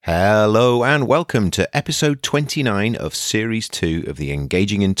Hello and welcome to episode 29 of series 2 of the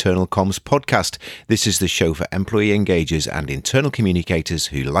Engaging Internal Comms podcast. This is the show for employee engagers and internal communicators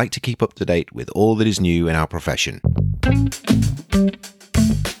who like to keep up to date with all that is new in our profession.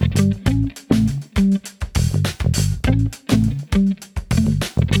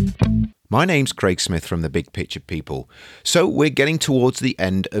 My name's Craig Smith from The Big Picture People. So we're getting towards the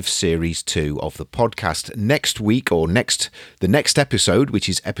end of Series 2 of the podcast. Next week, the next episode, which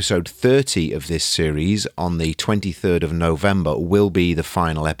is episode 30 of this series on the 23rd of November, will be the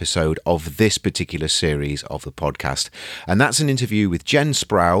final episode of this particular series of the podcast. And that's an interview with Jen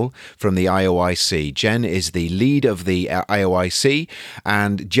Sproul from the IOIC. Jen is the lead of the IOIC,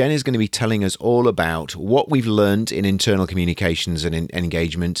 and Jen is going to be telling us all about what we've learned in internal communications and in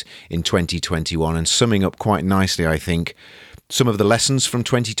engagement in 2021, and summing up quite nicely, I think, some of the lessons from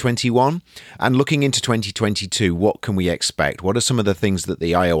 2021 and looking into 2022. What can we expect? What are some of the things that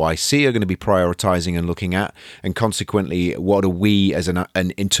the IOIC are going to be prioritizing and looking at? And consequently, what are we as an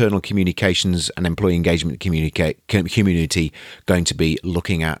internal communications and employee engagement community going to be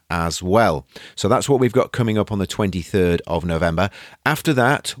looking at as well? So that's what we've got coming up on the 23rd of November. After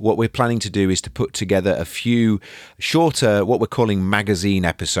that, what we're planning to do is to put together a few shorter, what we're calling magazine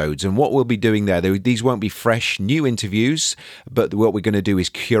episodes. And what we'll be doing there, these won't be fresh, new interviews, but what we're going to do is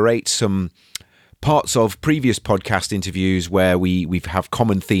curate some parts of previous podcast interviews where we have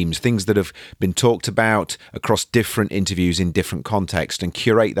common themes, things that have been talked about across different interviews in different contexts, and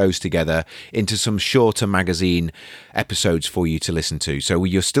curate those together into some shorter magazine episodes for you to listen to. So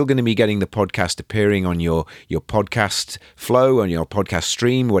you're still going to be getting the podcast appearing on your podcast flow, on your podcast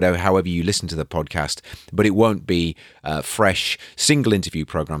stream, however you listen to the podcast, but it won't be fresh single interview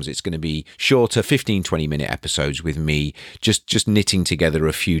programs. It's going to be shorter 15-20 minute episodes with me just knitting together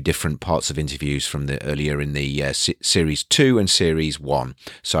a few different parts of interviews from the earlier in the series 2 and series 1.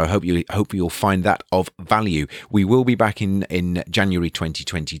 So I hope you'll find that of value. We will be back in January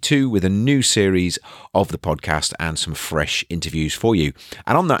 2022 with a new series of the podcast and some fresh interviews for you.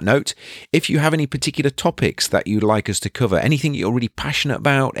 And on that note, if you have any particular topics that you'd like us to cover, anything you're really passionate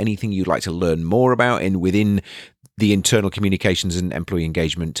about, anything you'd like to learn more about within the internal communications and employee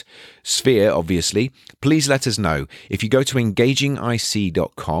engagement sphere, obviously, please let us know. If you go to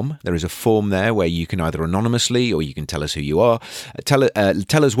engagingic.com, there is a form there where you can either anonymously, or you can tell us who you are, tell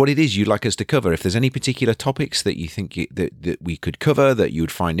us what it is you'd like us to cover. If there's any particular topics that you think that we could cover that you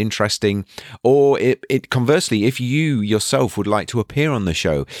would find interesting, or conversely, if you yourself would like to appear on the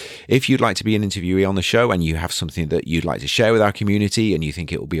show, if you'd like to be an interviewee on the show and you have something that you'd like to share with our community and you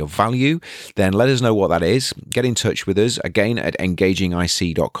think it will be of value, then let us know what that is. Get in touch with us again at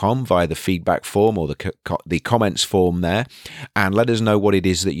engagingic.com via the feedback form or the comments form there, and let us know what it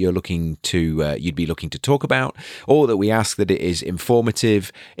is that you'd be looking to talk about, or that we ask that it is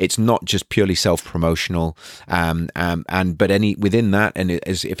informative. It's not just purely self-promotional, but within that, and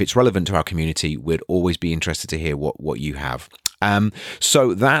if it's relevant to our community, we'd always be interested to hear what you have.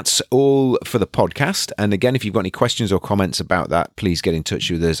 So that's all for the podcast. And again, if you've got any questions or comments about that, please get in touch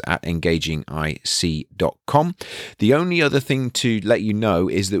with us at engagingic.com. The only other thing to let you know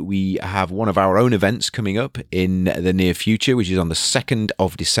is that we have one of our own events coming up in the near future, which is on the 2nd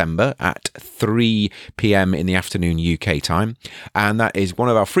of December at 3 p.m. in the afternoon UK time. And that is one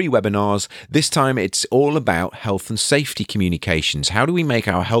of our free webinars. This time it's all about health and safety communications. How do we make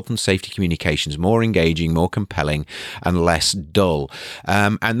our health and safety communications more engaging, more compelling, and less dull?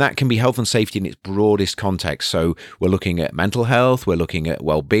 And that can be health and safety in its broadest context. So we're looking at mental health, we're looking at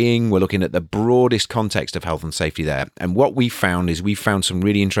well-being, we're looking at the broadest context of health and safety there. And what we found some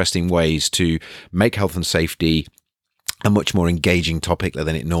really interesting ways to make health and safety a much more engaging topic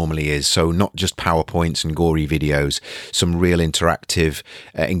than it normally is. So not just PowerPoints and gory videos, some real interactive,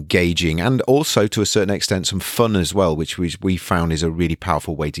 engaging, and also to a certain extent some fun as well, which we found is a really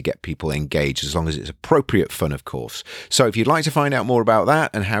powerful way to get people engaged, as long as it's appropriate fun, of course. So if you'd like to find out more about that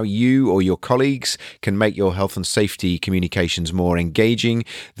and how you or your colleagues can make your health and safety communications more engaging,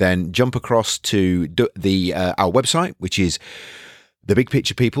 then jump across to our website, which is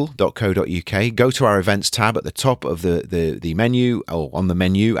thebigpicturepeople.co.uk. Go to our events tab at the top of the menu, or on the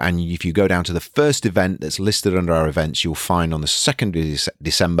menu, and if you go down to the first event that's listed under our events, you'll find on the 2nd of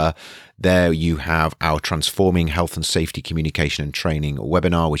December There you have our Transforming Health and Safety Communication and Training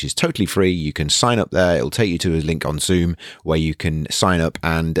webinar, which is totally free. You can sign up there. It'll take you to a link on Zoom where you can sign up,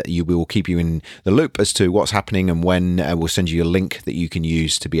 and we will keep you in the loop as to what's happening and when. We'll send you a link that you can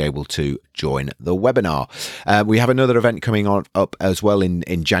use to be able to join the webinar. We have another event coming up as well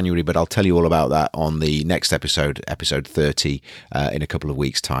in January, but I'll tell you all about that on the next episode 30, in a couple of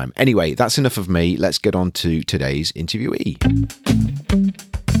weeks' time. Anyway, that's enough of me. Let's get on to today's interviewee.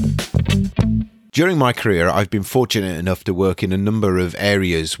 During my career, I've been fortunate enough to work in a number of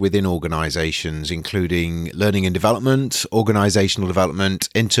areas within organizations, including learning and development, organizational development,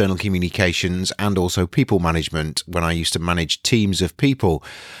 internal communications, and also people management when I used to manage teams of people.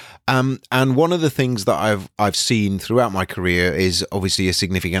 And one of the things that I've seen throughout my career is obviously a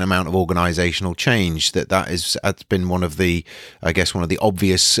significant amount of organizational change. That's been one of the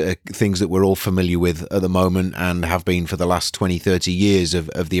obvious things that we're all familiar with at the moment and have been for the last 20, 30 years of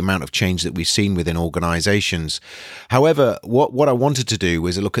the amount of change that we've seen within organizations. However, what I wanted to do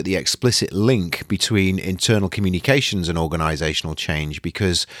was look at the explicit link between internal communications and organizational change,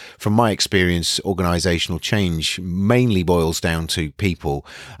 because from my experience, organizational change mainly boils down to people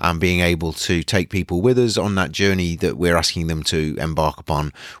and being able to take people with us on that journey that we're asking them to embark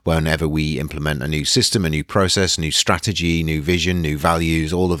upon whenever we implement a new system, a new process, new strategy, new vision, new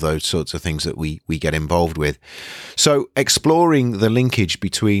values, all of those sorts of things that we get involved with. So exploring the linkage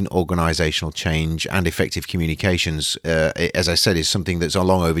between organizational change and effective communications, as I said, is something that's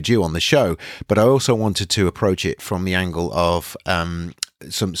long overdue on the show, but I also wanted to approach it from the angle of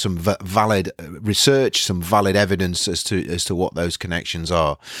some valid research, some valid evidence as to what those connections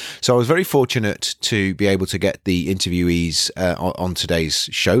are. So I was very fortunate to be able to get the interviewees on today's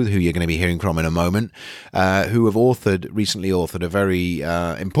show, who you're going to be hearing from in a moment, who have recently authored a very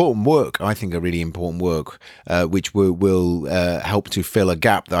important work, I think a really important work, which will help to fill a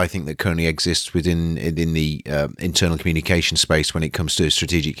gap that I think that currently exists within the internal communication space when it comes to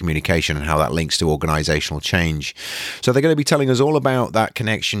strategic communication and how that links to organizational change. So they're going to be telling us all about that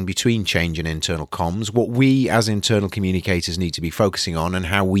connection between change and internal comms, what we as internal communicators need to be focusing on, and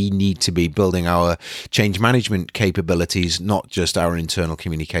how we need to be building our change management capabilities, not just our internal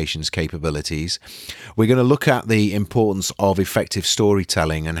communications capabilities. We're going to look at the importance of effective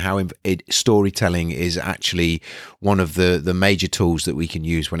storytelling and how storytelling is actually one of the major tools that we can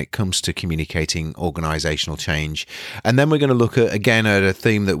use when it comes to communicating organizational change. And then we're going to look at a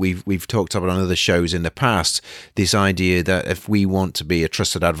theme that we've talked about on other shows in the past, this idea that if we want to be a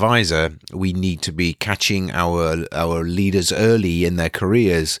trusted advisor, we need to be catching our leaders early in their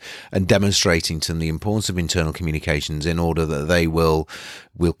careers and demonstrating to them the importance of internal communications in order that they will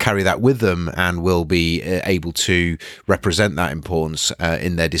carry that with them and will be able to represent that importance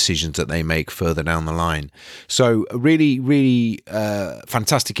in their decisions that they make further down the line. So a really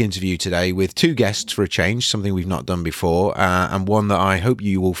fantastic interview today with two guests for a change, something we've not done before, and one that I hope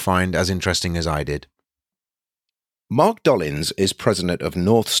you will find as interesting as I did. Mark Dollins is president of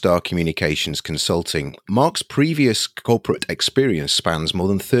North Star Communications Consulting. Mark's previous corporate experience spans more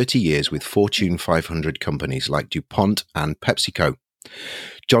than 30 years with Fortune 500 companies like DuPont and PepsiCo.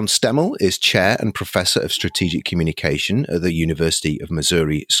 John Stemmel is chair and professor of strategic communication at the University of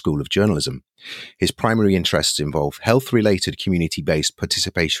Missouri School of Journalism. His primary interests involve health-related community-based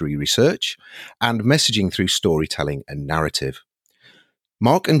participatory research and messaging through storytelling and narrative.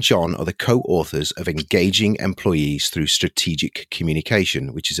 Mark and John are the co-authors of Engaging Employees Through Strategic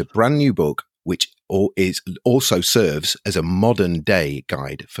Communication, which is a brand new book which also serves as a modern-day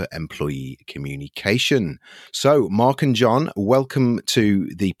guide for employee communication. So, Mark and John, welcome to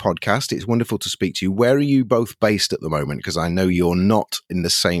the podcast. It's wonderful to speak to you. Where are you both based at the moment? Because I know you're not in the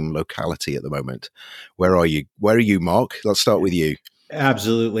same locality at the moment. Where are you? Where are you, Mark? Let's start with you.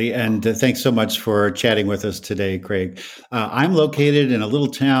 Absolutely. And thanks so much for chatting with us today, Craig. I'm located in a little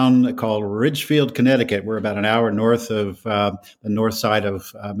town called Ridgefield, Connecticut. We're about an hour north of the north side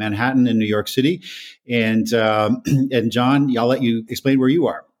of Manhattan in New York City. And John, I'll let you explain where you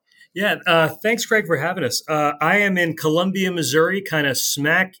are. Yeah, thanks, Craig, for having us. I am in Columbia, Missouri, kind of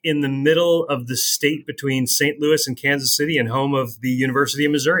smack in the middle of the state between St. Louis and Kansas City, and home of the University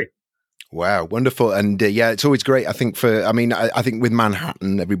of Missouri. Wow, wonderful. And it's always great. I think I think with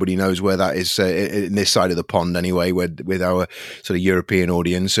Manhattan, everybody knows where that is in this side of the pond anyway, with our sort of European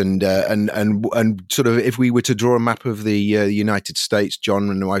audience. And sort of if we were to draw a map of the United States, John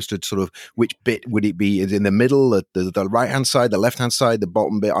and I stood sort of, which bit would it be? Is in the middle, the right-hand side, the left-hand side, the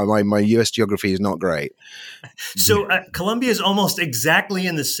bottom bit? My US geography is not great. So Columbia is almost exactly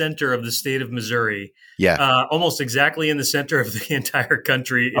in the center of the state of Missouri. Yeah, almost exactly in the center of the entire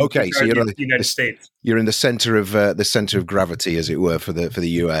country. Okay, so you're in the United States. You're in the center of gravity, as it were, for the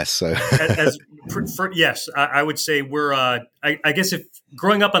US. So yes, I would say we're. I guess if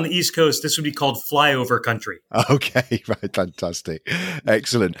growing up on the East Coast, this would be called flyover country. Okay, right, fantastic,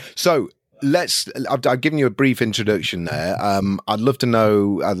 excellent. So I've given you a brief introduction there. I'd love to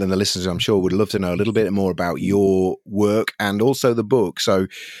know, and the listeners, I'm sure, would love to know a little bit more about your work and also the book. So,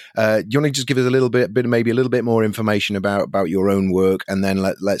 do you want to just give us maybe a little bit more information about your own work, and then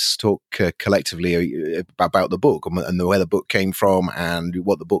let's talk collectively about the book and where the book came from and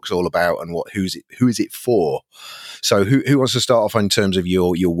what the book's all about and who is it for? So, who wants to start off in terms of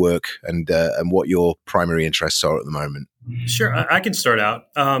your work and what your primary interests are at the moment? Sure, I can start out.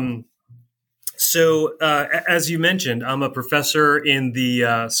 So, as you mentioned, I'm a professor in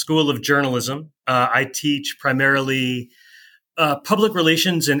the School of Journalism. I teach primarily public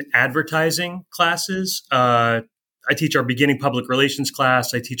relations and advertising classes. I teach our beginning public relations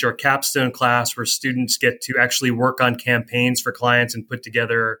class. I teach our capstone class where students get to actually work on campaigns for clients and put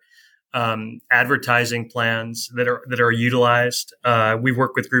together advertising plans that are utilized. We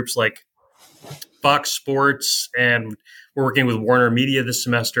work with groups like Fox Sports, and we're working with Warner Media this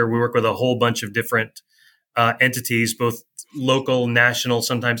semester. We work with a whole bunch of different entities, both local, national,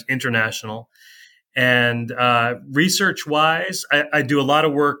 sometimes international. And research-wise, I do a lot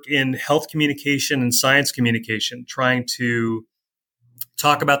of work in health communication and science communication, trying to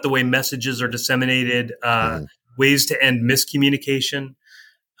talk about the way messages are disseminated, ways to end miscommunication,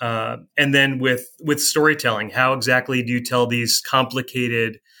 and then with storytelling, how exactly do you tell these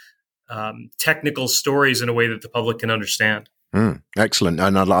complicated technical stories in a way that the public can understand. Excellent.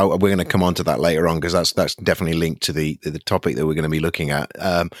 And we're going to come on to that later on, because that's definitely linked to the topic that we're going to be looking at.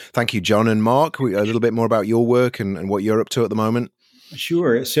 Thank you, John. And Mark, a little bit more about your work and what you're up to at the moment.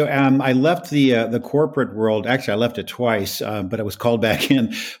 Sure. So I left the corporate world. Actually, I left it twice, but I was called back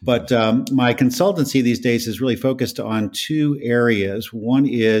in. But my consultancy these days is really focused on two areas. One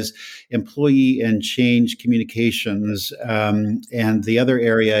is employee and change communications, and the other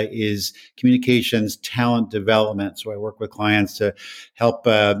area is communications talent development. So I work with clients to help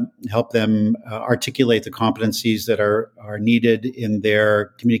them articulate the competencies that are needed in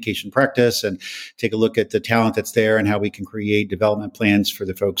their communication practice, and take a look at the talent that's there and how we can create development plans for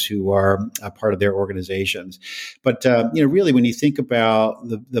the folks who are a part of their organizations. But really, when you think about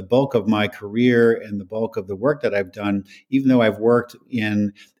the bulk of my career and the bulk of the work that I've done, even though I've worked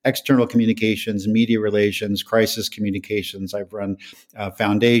in external communications, media relations, crisis communications, I've run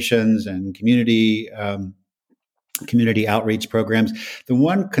foundations and community outreach programs. The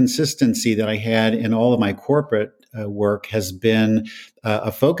one consistency that I had in all of my corporate work has been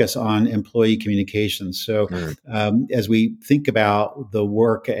a focus on employee communications. So as we think about the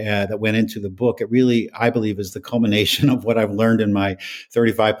work that went into the book, it really, I believe, is the culmination of what I've learned in my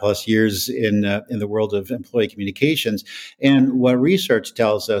 35 plus years in the world of employee communications, and what research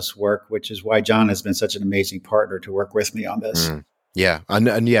tells us work, which is why John has been such an amazing partner to work with me on this. Yeah,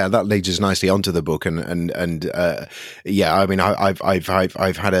 and yeah, that leads us nicely onto the book, and yeah, I mean,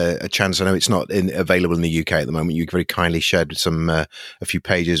 I've had a chance. I know it's not available in the UK at the moment. You very kindly shared a few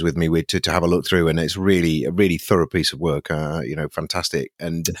pages with me to have a look through, and it's really a really thorough piece of work. Fantastic.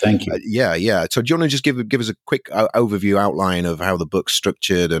 And thank you. Yeah. So do you want to just give us a quick overview outline of how the book's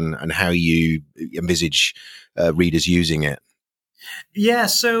structured and how you envisage readers using it? Yeah.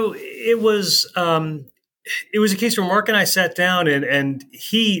 So it was a case where Mark and I sat down, and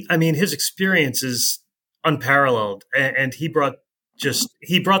his experience is unparalleled, and he brought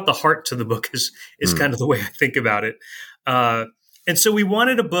the heart to the book is kind of the way I think about it. And so we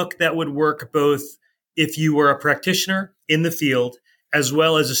wanted a book that would work both if you were a practitioner in the field as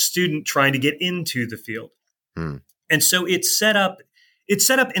well as a student trying to get into the field. And so it's set up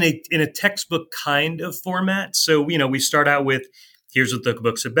in a textbook kind of format. So, we start out with, here's what the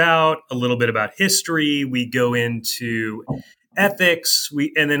book's about, a little bit about history. We go into ethics,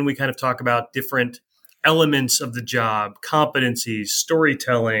 and then we kind of talk about different elements of the job, competencies,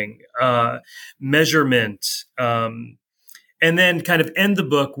 storytelling, measurement, and then kind of end the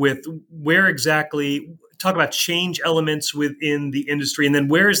book with where exactly, talk about change elements within the industry, and then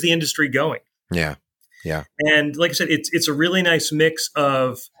where is the industry going? Yeah. And like I said, it's a really nice mix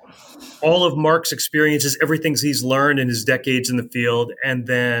of all of Mark's experiences, everything he's learned in his decades in the field, and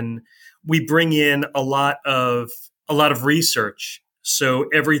then we bring in a lot of research. So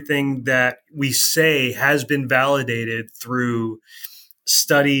everything that we say has been validated through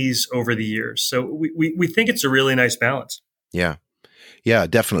studies over the years. So we think it's a really nice balance. Yeah,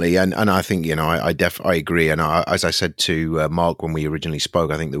 definitely, and I think I agree. And as I said to Mark when we originally spoke,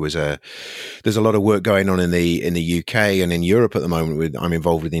 I think there's a lot of work going on in the UK and in Europe at the moment. I'm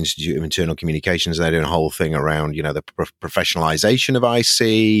involved with the Institute of Internal Communications. They're doing a whole thing around the professionalization of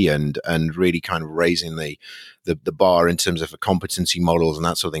IC and really kind of raising the bar in terms of the competency models and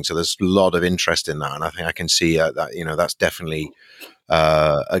that sort of thing. So there's a lot of interest in that, and I think I can see that that's definitely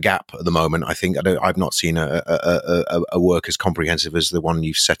a gap at the moment. I think I've not seen a work as comprehensive as the one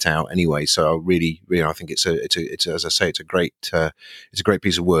you've set out anyway. So I really, I think it's as I say, it's a great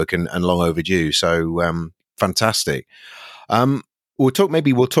piece of work and long overdue. So fantastic. We'll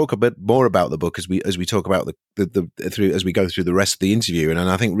talk a bit more about the book as we talk about as we go through the rest of the interview. And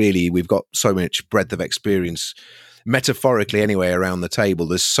I think really we've got so much breadth of experience, metaphorically anyway, around the table.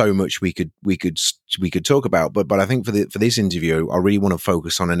 There's so much we could talk about. But I think for this interview, I really want to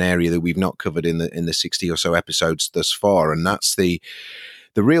focus on an area that we've not covered in the 60 or so episodes thus far, and that's the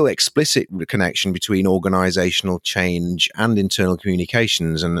real explicit connection between organizational change and internal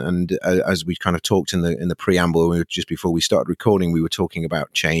communications. And as we kind of talked in the preamble, just before we started recording, we were talking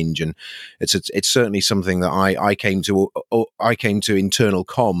about change, and it's certainly something that I came to internal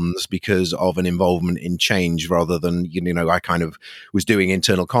comms because of an involvement in change, rather than I kind of was doing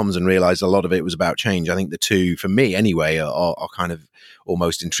internal comms and realized a lot of it was about change. I think the two, for me anyway, are kind of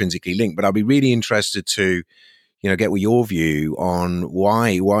almost intrinsically linked. But I'll be really interested to get your view on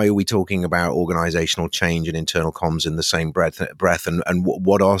why are we talking about organizational change and internal comms in the same breath, and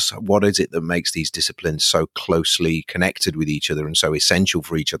what is it that makes these disciplines so closely connected with each other and so essential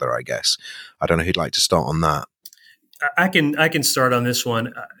for each other, I guess. I don't know who'd like to start on that. I can start on this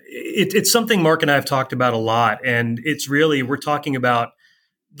one. It's something Mark and I have talked about a lot, and it's really, we're talking about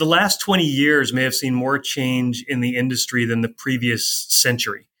the last 20 years may have seen more change in the industry than the previous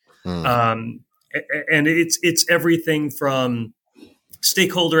century. And it's everything from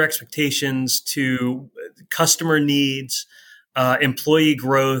stakeholder expectations to customer needs, employee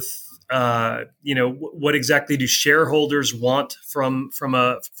growth. What exactly do shareholders want from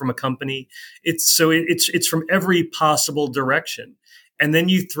a company? It's from every possible direction, and then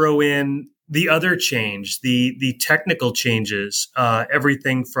you throw in the other change, the technical changes,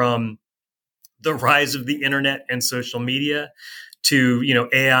 everything from the rise of the internet and social media to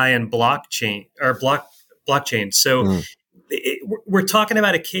AI and blockchain. So we're talking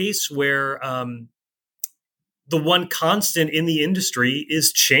about a case where the one constant in the industry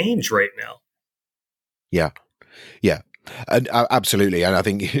is change right now. Yeah. And absolutely. And I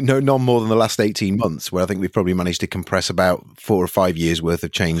think no more than the last 18 months, where I think we've probably managed to compress about 4 or 5 years worth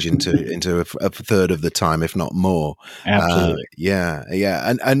of change into a third of the time, if not more. Absolutely. Yeah.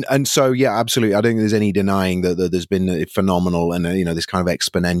 And so, yeah, absolutely. I don't think there's any denying that there's been a phenomenal and, this kind of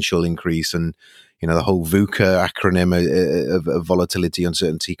exponential increase, and, the whole VUCA acronym of volatility,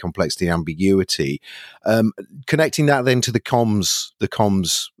 uncertainty, complexity, ambiguity, connecting that then to the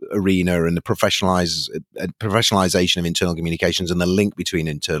comms arena and the professionalization of internal communications and the link between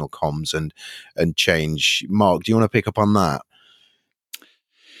internal comms and change. Mark, do you want to pick up on that?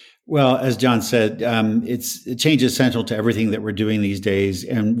 Well, as John said, change is central to everything that we're doing these days.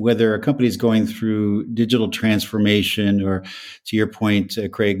 And whether a company is going through digital transformation or, to your point,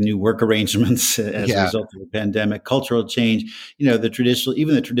 Craig, new work arrangements as a result of the pandemic, cultural change,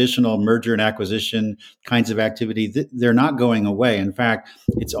 the traditional merger and acquisition kinds of activity, they're not going away. In fact,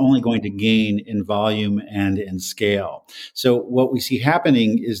 it's only going to gain in volume and in scale. So what we see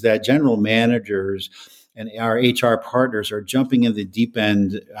happening is that general managers and our HR partners are jumping in the deep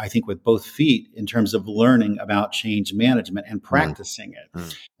end, I think, with both feet in terms of learning about change management and practicing it.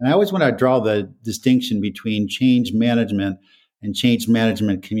 And I always want to draw the distinction between change management and change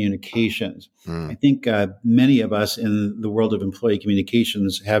management communications. I think many of us in the world of employee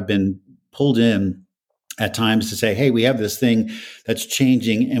communications have been pulled in at times to say, hey, we have this thing that's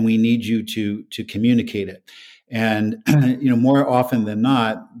changing and we need you to communicate it. And more often than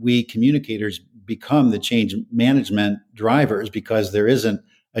not, we communicators become the change management drivers because there isn't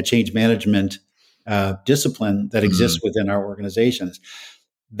a change management discipline that exists within our organizations.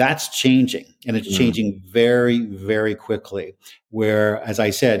 That's changing, and it's changing very, very quickly. Where, as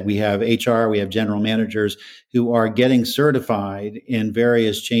I said, we have HR, we have general managers who are getting certified in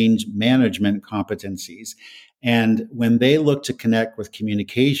various change management competencies. And when they look to connect with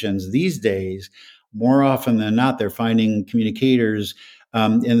communications these days, more often than not, they're finding communicators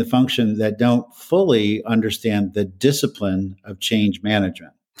in the function that don't fully understand the discipline of change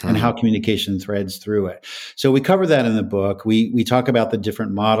management and how communication threads through it. So we cover that in the book. We talk about the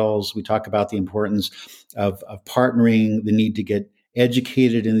different models. We talk about the importance of partnering, the need to get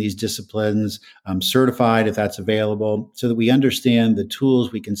educated in these disciplines, certified if that's available, so that we understand the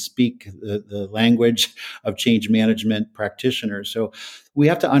tools, we can speak the language of change management practitioners. So we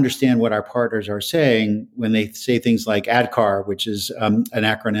have to understand what our partners are saying when they say things like ADKAR, which is an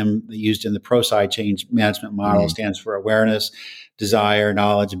acronym used in the ProSci change management model, stands for awareness, desire,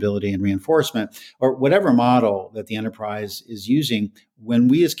 knowledge, ability, and reinforcement, or whatever model that the enterprise is using. when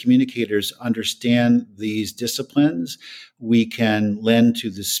we as communicators understand these disciplines, we can lend to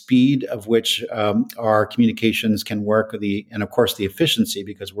the speed of which our communications can work, and of course the efficiency,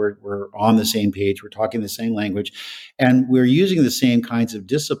 because we're on the same page, we're talking the same language, and we're using the same kinds of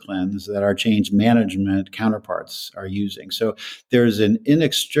disciplines that our change management counterparts are using. So there's an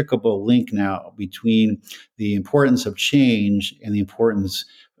inextricable link now between the importance of change and the importance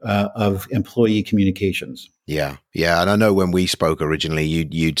of employee communications. Yeah. And I know when we spoke originally,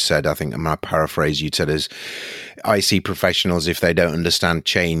 you'd said, I think, I'm going to paraphrase, you'd said, as IC professionals, if they don't understand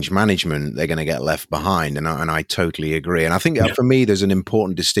change management, they're going to get left behind. And I totally agree. And I think for me, there's an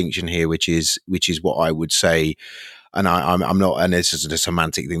important distinction here, which is what I would say. And I'm not, and this isn't a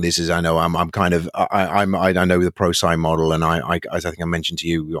semantic thing. This is, I know I know the ProSci model, and I think I mentioned to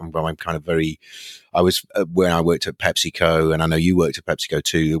you, I'm kind of very, I was, when I worked at PepsiCo, and I know you worked at PepsiCo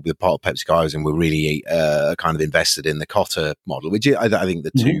too, the part of PepsiCo I was in, were really kind of invested in the Kotter model, which I think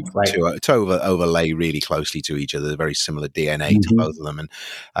the two overlay really closely to each other. They're very similar DNA to both of them.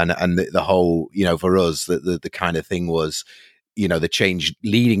 And the whole, for us, the kind of thing was, the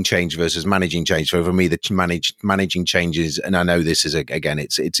leading change versus managing change. So for me, the managing changes, and I know this is again,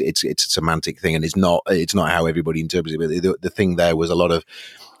 it's a semantic thing, and it's not how everybody interprets it. But the thing there was a lot of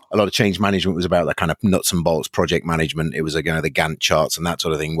change management was about that kind of nuts and bolts project management. It was the Gantt charts and that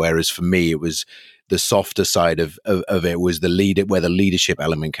sort of thing. Whereas for me, it was the softer side of it was where the leadership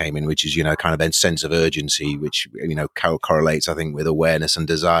element came in, which is, kind of then sense of urgency, which, correlates, I think, with awareness and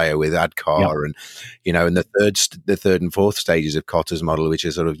desire with ADKAR and the third and fourth stages of Kotter's model, which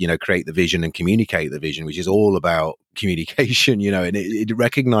is sort of, create the vision and communicate the vision, which is all about communication, and it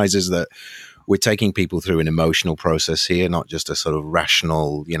recognizes that we're taking people through an emotional process here, not just a sort of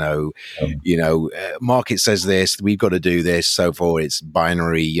rational, market says this, we've got to do this, so forth. It's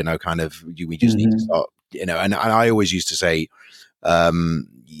binary, we just need to start, and I always used to say, I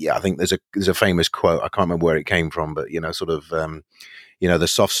think there's a famous quote, I can't remember where it came from, but, the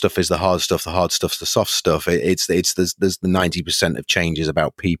soft stuff is the hard stuff stuff's the soft stuff. There's the 90% of change is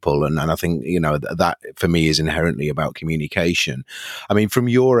about people. And I think, that for me is inherently about communication. I mean, from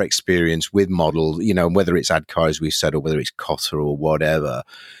your experience with model, whether it's ADKAR, as we've said, or whether it's Kotter or whatever,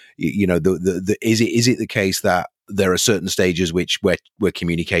 is it the case that there are certain stages where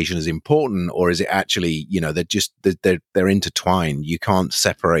communication is important, or is it actually, they're intertwined? You can't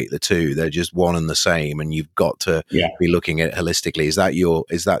separate the two; they're just one and the same, and you've got to be looking at it holistically. Is that your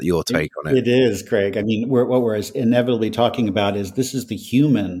take on it? It is, Craig. I mean, what we're inevitably talking about is this is the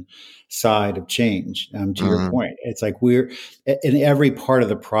human side of change. To your point, it's like we're in every part of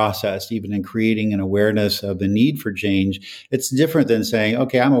the process, even in creating an awareness of the need for change. It's different than saying,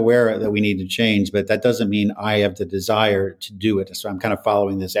 okay, I'm aware that we need to change, but that doesn't mean I have the desire to do it. So I'm kind of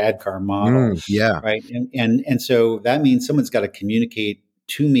following this ADKAR model. Right. And so that means someone's got to communicate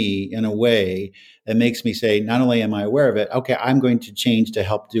to me in a way that makes me say, not only am I aware of it, okay, I'm going to change to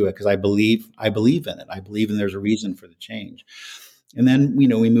help do it because I believe in it. I believe there's a reason for the change. And then, we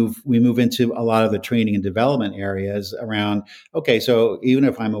move into a lot of the training and development areas around, okay, so even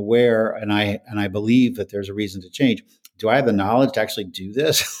if I'm aware and I believe that there's a reason to change, do I have the knowledge to actually do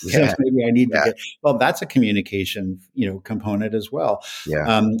this? Maybe I need to that's a communication, component as well.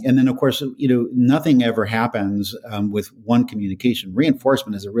 And then of course, nothing ever happens with one communication.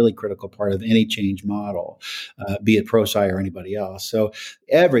 Reinforcement is a really critical part of any change model, be it ProSci or anybody else. So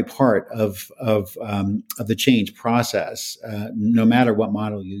every part of the change process, no matter what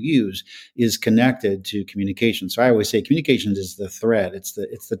model you use, is connected to communication. So I always say communications is the thread. It's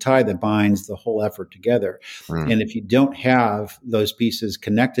the tie that binds the whole effort together. And if you don't have those pieces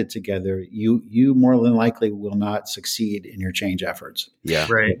connected together, you more than likely will not succeed in your change efforts. Yeah.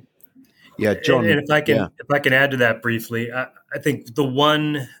 Right. Yeah, John. And if I can add to that briefly, I think the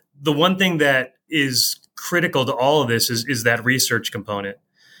one thing that is critical to all of this is that research component.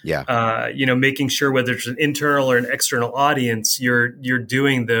 Yeah. Making sure whether it's an internal or an external audience, you're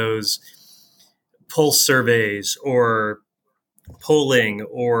doing those pulse surveys or polling,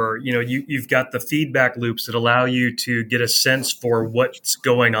 or you've got the feedback loops that allow you to get a sense for what's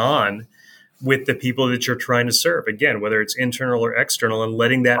going on with the people that you're trying to serve. Again, whether it's internal or external, and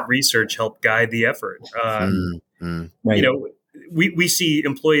letting that research help guide the effort. Right. We see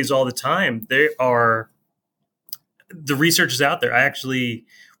employees all the time. The research is out there.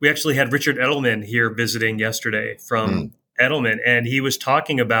 We actually had Richard Edelman here visiting yesterday from Edelman, and he was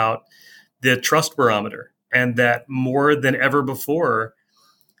talking about the trust barometer. And that more than ever before,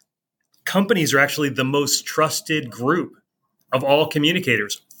 companies are actually the most trusted group of all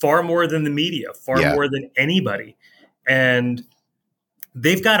communicators, far more than the media, far more than anybody. And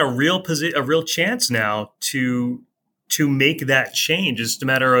they've got a real chance now to to make that change. It's just a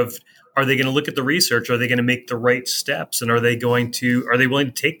matter of, are they going to look at the research? Are they going to make the right steps? And are they willing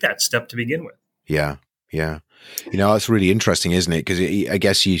to take that step to begin with? Yeah. Yeah. It's really interesting, isn't it? Because I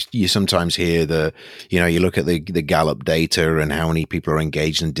guess you sometimes hear you look at the Gallup data and how many people are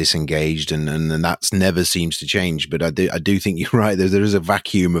engaged and disengaged, and that's never seems to change. But I do think you're right. There is a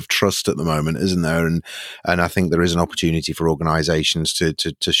vacuum of trust at the moment, isn't there? And I think there is an opportunity for organizations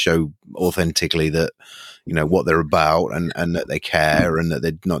to show authentically that, what they're about, and that they care, and that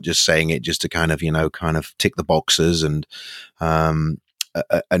they're not just saying it just to kind of tick the boxes and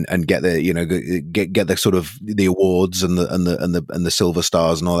get the get the sort of the awards and the silver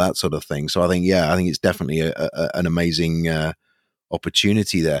stars and all that sort of thing. So I think it's definitely an amazing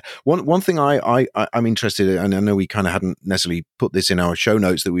opportunity there. One thing I'm interested in, and I know we kind of hadn't necessarily put this in our show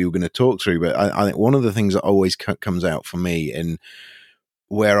notes that we were going to talk through, but I think one of the things that always comes out for me in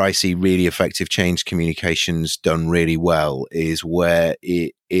where I see really effective change communications done really well is where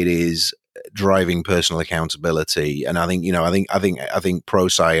it is driving personal accountability. And I think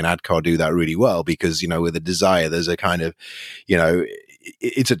ProSci and ADKAR do that really well, because with a desire there's a kind of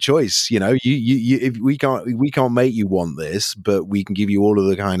it's a choice. If we can't make you want this, but we can give you all of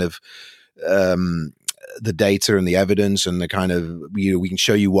the kind of the data and the evidence and the kind of we can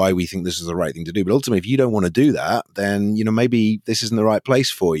show you why we think this is the right thing to do. But ultimately, if you don't want to do that, then maybe this isn't the right place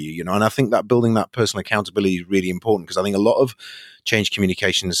for you. And I think that building that personal accountability is really important, because I think a lot of change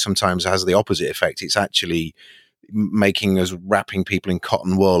communications sometimes has the opposite effect. It's actually making us wrapping people in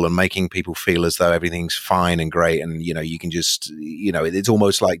cotton wool and making people feel as though everything's fine and great, and you can just it's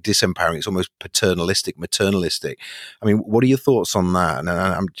almost like disempowering. It's almost maternalistic. I mean, what are your thoughts on that? And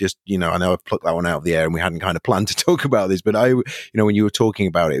I'm just I know I've plucked that one out of the air and we hadn't kind of planned to talk about this, but when you were talking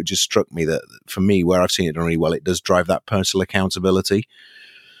about it, it just struck me that for me, where I've seen it done really well, it does drive that personal accountability.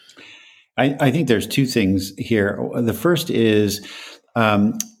 I think there's two things here. The first is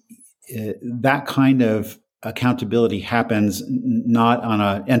that kind of accountability happens not on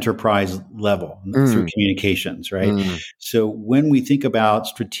an enterprise level through communications, right? So when we think about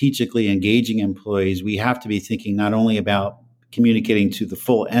strategically engaging employees, we have to be thinking not only about communicating to the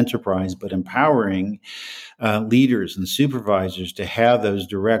full enterprise, but empowering leaders and supervisors to have those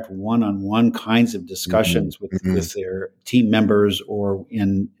direct one-on-one kinds of discussions with their team members or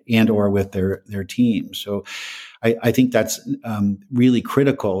with their teams. So I think that's really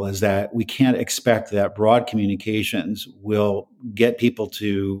critical, is that we can't expect that broad communications will get people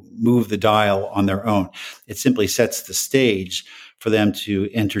to move the dial on their own. It simply sets the stage for them to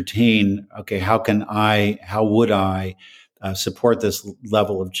entertain, okay, how would I support this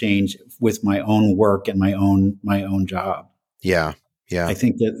level of change with my own work and my own job? Yeah. I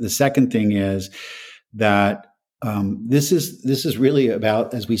think that the second thing is that this is really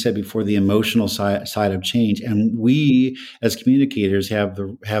about, as we said before, the emotional side of change, and we as communicators have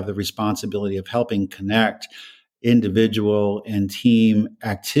the responsibility of helping connect individual and team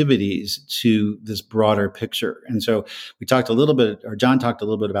activities to this broader picture. And so John talked a little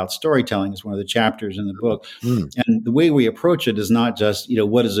bit about storytelling as one of the chapters in the book. And the way we approach it is not just,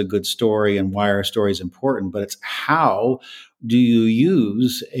 what is a good story and why are stories important, but it's how do you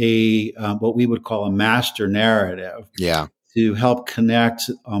use what we would call a master narrative to help connect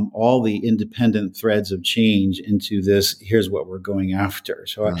all the independent threads of change into this, here's what we're going after.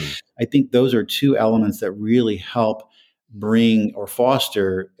 So I think those are two elements that really help bring or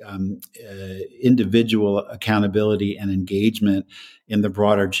foster individual accountability and engagement in the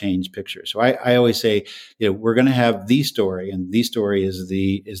broader change picture. So I always say, we're going to have the story, and the story is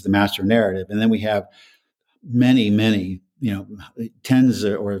the master narrative. And then we have many, tens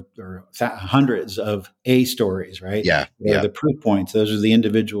or hundreds of A stories, right? The proof points. Those are the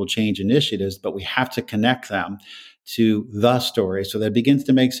individual change initiatives, but we have to connect them to the story so that it begins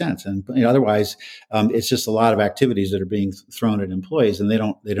to make sense. And otherwise, it's just a lot of activities that are being thrown at employees, and they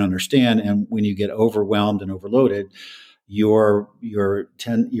don't understand. And when you get overwhelmed and overloaded, you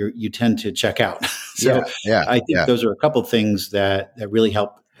tend to check out. So I think those are a couple of things that really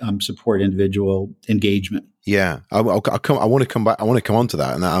help support individual engagement. Yeah, I want to come back. I want to come on to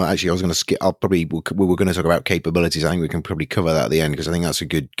that. And I was going to skip. We were going to talk about capabilities. I think we can probably cover that at the end, because I think that's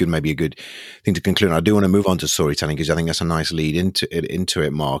maybe a good thing to conclude. And I do want to move on to storytelling, because I think that's a nice lead into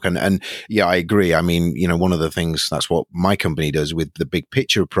it, Mark. And yeah, I agree. I mean, one of the things, that's what my company does with the big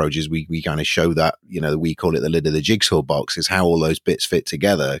picture approaches. We kind of show that, we call it the lid of the jigsaw box, is how all those bits fit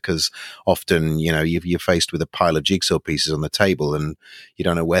together. Because often, you're faced with a pile of jigsaw pieces on the table, and you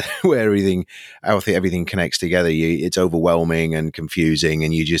don't know where everything connects mixed together, it's overwhelming and confusing,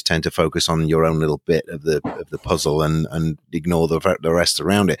 and you just tend to focus on your own little bit of the puzzle and ignore the rest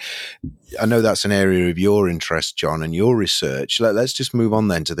around it. I know that's an area of your interest, John, and your research. Let's just move on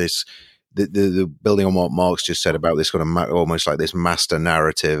then to this. The building on what Mark's just said about this kind of almost like this master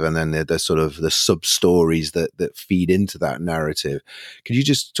narrative, and then the sort of the sub stories that feed into that narrative. Could you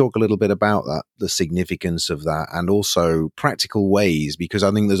just talk a little bit about that, the significance of that, and also practical ways? Because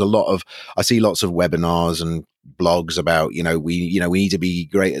I think I see lots of webinars and blogs about we need to be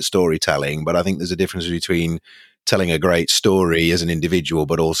great at storytelling, but I think there's a difference between telling a great story as an individual,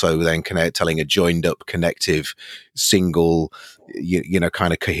 but also then telling a joined up, connective, single,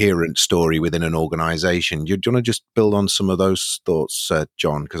 kind of coherent story within an organization. Do you want to just build on some of those thoughts,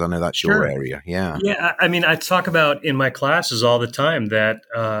 John? Because I know that's your area. Yeah. Yeah. I mean, I talk about in my classes all the time that,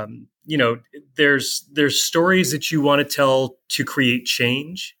 there's stories that you want to tell to create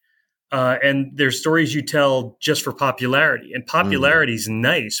change. And there's stories you tell just for popularity, and popularity is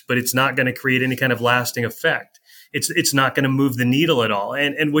nice, but it's not going to create any kind of lasting effect. It's not going to move the needle at all.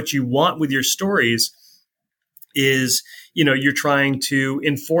 And what you want with your stories is, you're trying to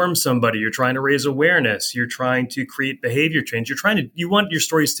inform somebody, you're trying to raise awareness, you're trying to create behavior change. You want your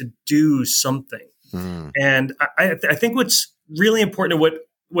stories to do something. And I think what's really important,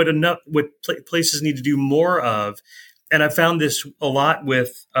 and what places need to do more of, and I found this a lot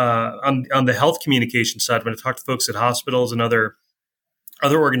with on the health communication side when I talk to folks at hospitals and other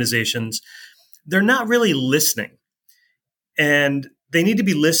organizations, they're not really listening. And they need to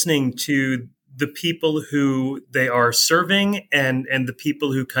be listening to the people who they are serving and the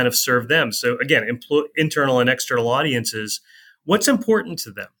people who kind of serve them. So again, internal and external audiences, what's important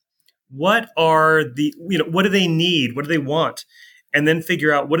to them? What do they need? What do they want? And then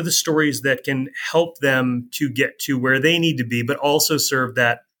figure out what are the stories that can help them to get to where they need to be, but also serve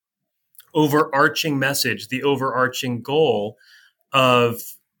that overarching message, the overarching goal of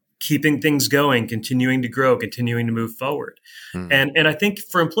keeping things going, continuing to grow, continuing to move forward. And I think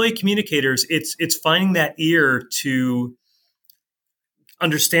for employee communicators, it's finding that ear to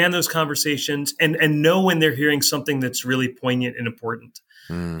understand those conversations and know when they're hearing something that's really poignant and important.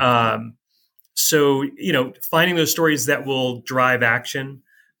 So, finding those stories that will drive action.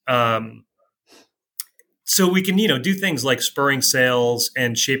 So we can, do things like spurring sales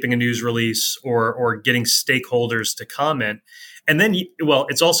and shaping a news release or getting stakeholders to comment. And then,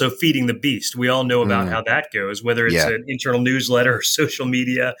 it's also feeding the beast. We all know about how that goes, whether it's an internal newsletter or social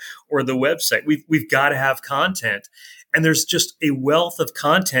media or the website. We've got to have content. And there's just a wealth of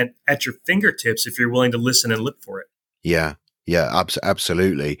content at your fingertips if you're willing to listen and look for it. Yeah. Yeah,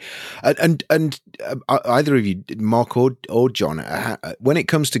 absolutely. And either of you, Mark or John, when it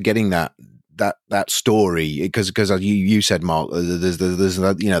comes to getting that story, because you said, Mark, there's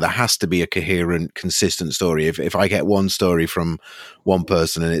there has to be a coherent, consistent story. If I get one story from one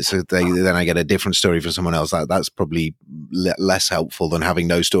person and then I get a different story from someone else, that's probably less helpful than having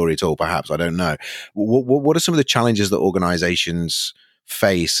no story at all. Perhaps, I don't know. What are some of the challenges that organizations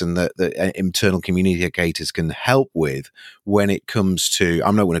face and that internal communicators can help with when it comes to,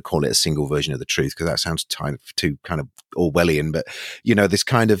 I'm not going to call it a single version of the truth because that sounds too kind of Orwellian, but this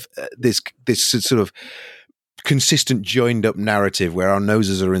kind of this sort of consistent joined up narrative where our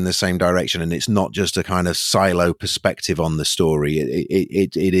noses are in the same direction and it's not just a kind of silo perspective on the story.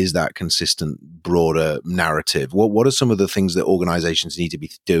 It is that consistent broader narrative. What are some of the things that organizations need to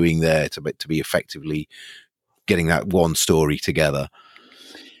be doing there to be effectively getting that one story together?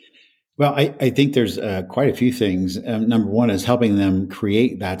 Well, I think there's quite a few things. Number one is helping them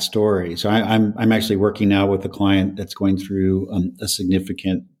create that story. So I'm actually working now with a client that's going through a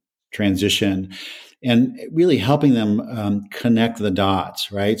significant transition, and really helping them connect the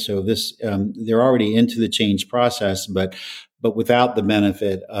dots. Right. So they're already into the change process, but without the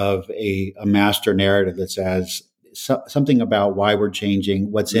benefit of a master narrative that says something about why we're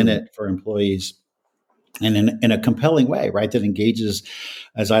changing, what's in it for employees. And in a compelling way, right, that engages,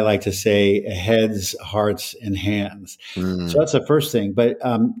 as I like to say, heads, hearts, and hands. So that's the first thing. But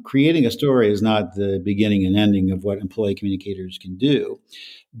creating a story is not the beginning and ending of what employee communicators can do.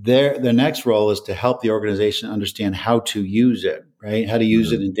 Their next role is to help the organization understand how to use it, right? How to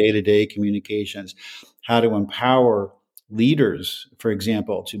use it in day-to-day communications, how to empower leaders, for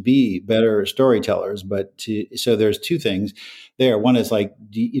example, to be better storytellers. So there's two things there. One is like,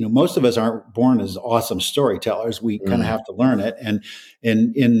 most of us aren't born as awesome storytellers. We kind of have to learn it. And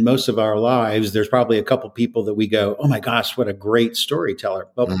in most of our lives, there's probably a couple people that we go, oh my gosh, what a great storyteller.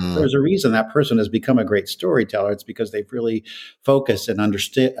 But there's a reason that person has become a great storyteller. It's because they've really focused and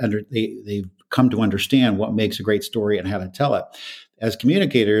understood, they've come to understand what makes a great story and how to tell it. As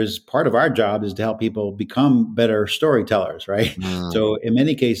communicators, part of our job is to help people become better storytellers, right? So in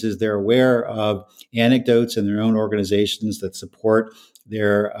many cases, they're aware of anecdotes in their own organizations that support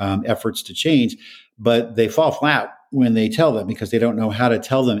their efforts to change, but they fall flat when they tell them because they don't know how to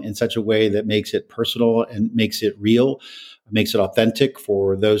tell them in such a way that makes it personal and makes it real, makes it authentic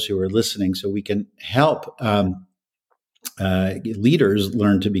for those who are listening. So we can help leaders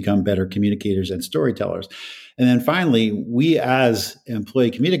learn to become better communicators and storytellers. And then finally, we as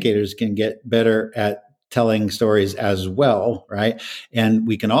employee communicators can get better at telling stories as well, right? And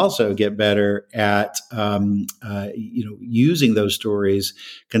we can also get better at using those stories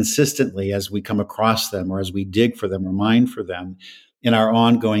consistently as we come across them or as we dig for them or mine for them in our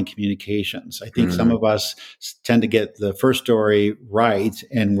ongoing communications. I think some of us tend to get the first story right,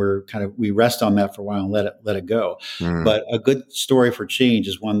 and we rest on that for a while and let it go. But a good story for change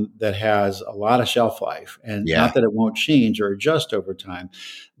is one that has a lot of shelf life, and not that it won't change or adjust over time,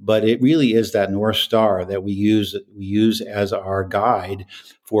 but it really is that North Star that we use as our guide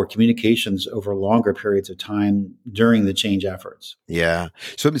for communications over longer periods of time during the change efforts. Yeah.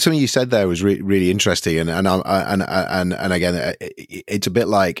 So something you said there was really interesting, and again, it's a bit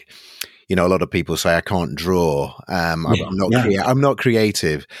like, a lot of people say I can't draw. I'm not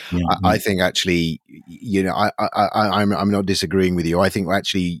creative. I think actually, I'm not disagreeing with you. I think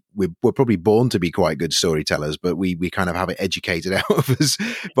actually we're probably born to be quite good storytellers, but we kind of have it educated out of us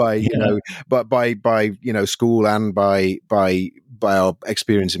by by school and by our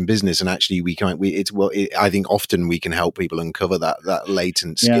experience in business. And actually I think often we can help people uncover that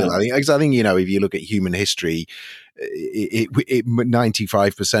latent skill. I think if you look at human history,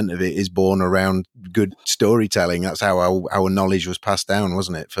 95% of it is born around good storytelling. That's how our knowledge was passed down,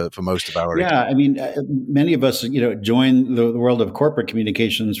 wasn't it, for most of our many of us join the world of corporate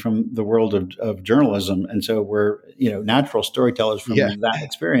communications from the world of journalism, and so we're natural storytellers from that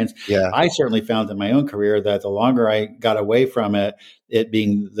experience. I certainly found in my own career that the longer I got away from it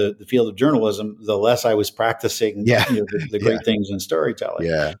being the field of journalism, the less I was practicing the great things in storytelling.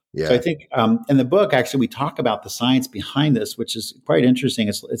 So I think in the book, actually, we talk about the science behind this, which is quite interesting.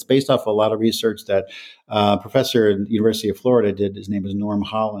 It's based off a lot of research that a professor at the University of Florida did. His name is Norm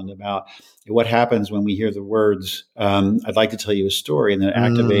Holland, about what happens when we hear the words, I'd like to tell you a story, and then it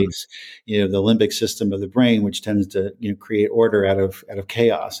activates the limbic system of the brain, which tends to create order out of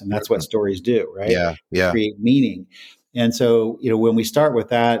chaos. And that's what stories do, right? Create meaning. And so, when we start with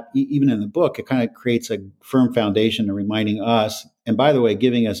that, even in the book, it kind of creates a firm foundation of reminding us, and by the way,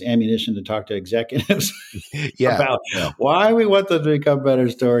 giving us ammunition to talk to executives about why we want them to become better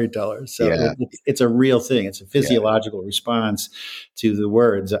storytellers. So it's a real thing. It's a physiological response to the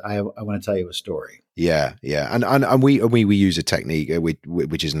words, I want to tell you a story. Yeah. And we use a technique,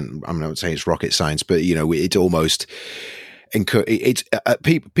 which isn't, I'm not saying it's rocket science, but, it's almost...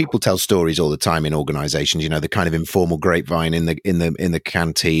 people tell stories all the time in organizations, the kind of informal grapevine in the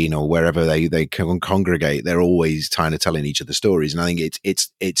canteen or wherever they congregate. They're always kind of telling each other stories. And I think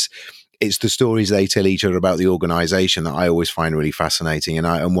it's the stories they tell each other about the organization that I always find really fascinating.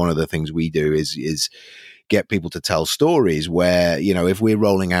 And one of the things we do is get people to tell stories where, if we're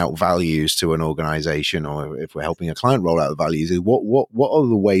rolling out values to an organization, or if we're helping a client roll out the values, what are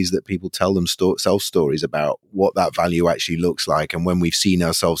the ways that people tell themselves stories about what that value actually looks like, and when we've seen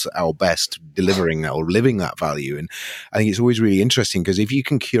ourselves at our best delivering that or living that value. And I think it's always really interesting, because if you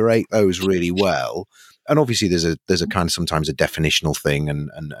can curate those really well, and obviously there's a kind of sometimes a definitional thing and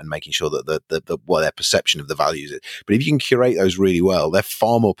making sure that what their perception of the values is. But if you can curate those really well, they're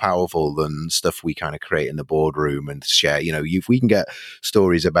far more powerful than stuff we kind of create in the boardroom and share. If we can get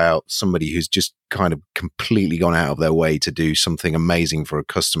stories about somebody who's just kind of completely gone out of their way to do something amazing for a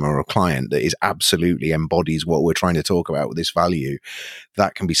customer or a client that is absolutely embodies what we're trying to talk about with this value,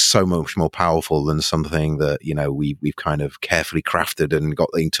 that can be so much more powerful than something that, we've kind of carefully crafted and got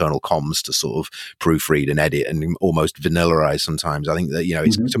the internal comms to sort of proofread and edit and almost vanillaize sometimes. I think that,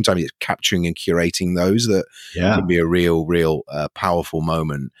 it's sometimes it's capturing and curating those that can be a real powerful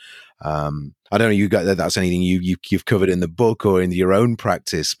moment. I don't know you got that's anything you've covered in the book or in your own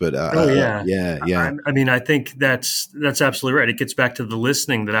practice, but I mean, I think that's absolutely right. It gets back to the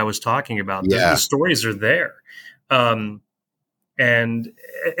listening that I was talking about. The stories are there, and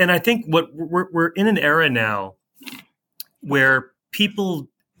I think what we're in an era now where people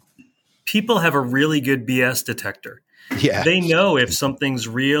have a really good BS detector. Yeah. They know if something's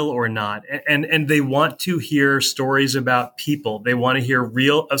real or not. And they want to hear stories about people. They want to hear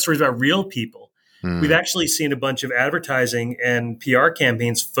stories about real people. We've actually seen a bunch of advertising and PR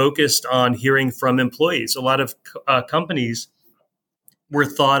campaigns focused on hearing from employees. A lot of companies were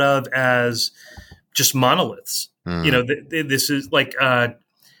thought of as just monoliths. This is like, I'm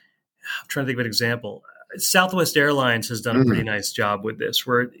trying to think of an example. Southwest Airlines has done a pretty nice job with this,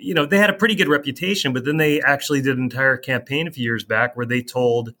 where, they had a pretty good reputation, but then they actually did an entire campaign a few years back where they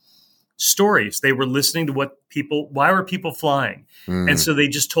told stories. They were listening to why were people flying? And so they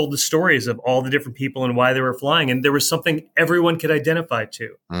just told the stories of all the different people and why they were flying. And there was something everyone could identify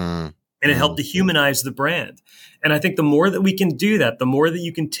to. And it helped to humanize the brand. And I think the more that we can do that, the more that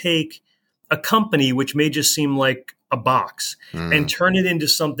you can take a company, which may just seem like a box, and turn it into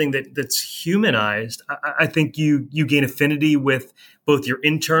something that's humanized, I think you gain affinity with both your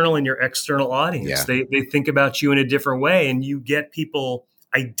internal and your external audience. Yeah. They think about you in a different way, and you get people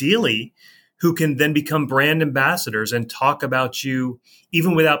ideally who can then become brand ambassadors and talk about you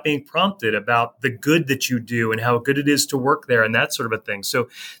even without being prompted, about the good that you do and how good it is to work there and that sort of a thing. So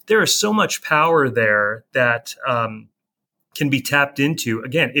there is so much power there that can be tapped into,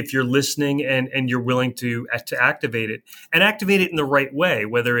 again, if you're listening and you're willing to activate it, and activate it in the right way,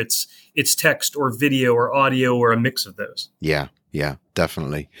 whether it's text or video or audio or a mix of those. Yeah,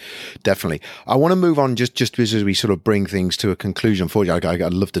 definitely. I want to move on just as we sort of bring things to a conclusion. Unfortunately,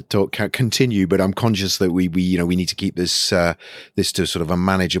 I'd love to continue, but I'm conscious that we need to keep this to sort of a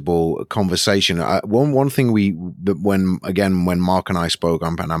manageable conversation. One thing when Mark and I spoke,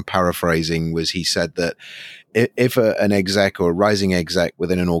 and I'm paraphrasing, was he said that if an exec or a rising exec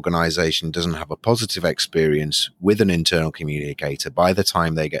within an organization doesn't have a positive experience with an internal communicator, by the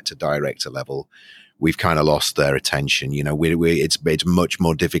time they get to director level, we've kind of lost their attention. It's much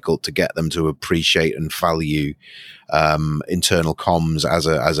more difficult to get them to appreciate and value internal comms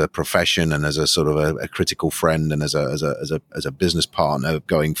as a profession and as a sort of a critical friend and as a business partner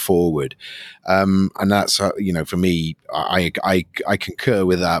going forward. And that's for me, I concur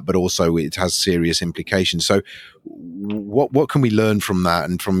with that, but also it has serious implications. So what can we learn from that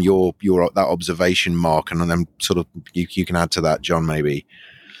and from your that observation, Mark, and then sort of you can add to that, John, maybe.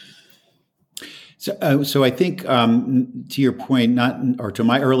 So I think to your point, to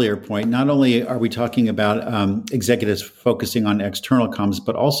my earlier point, not only are we talking about executives focusing on external comms,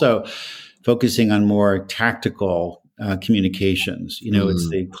 but also focusing on more tactical communications. It's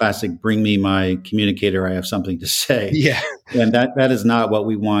the classic "bring me my communicator, I have something to say." Yeah, and that is not what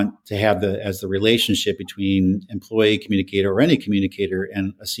we want to have as the relationship between employee communicator or any communicator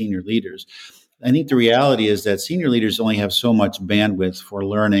and a senior leaders. I think the reality is that senior leaders only have so much bandwidth for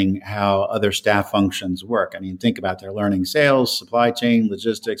learning how other staff functions work. I mean, think about their learning sales, supply chain,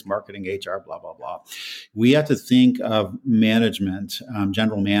 logistics, marketing, HR, blah, blah, blah. We have to think of management,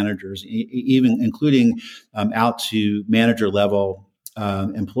 general managers, even including out to manager level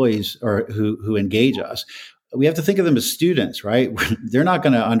employees or who engage us. We have to think of them as students, right? They're not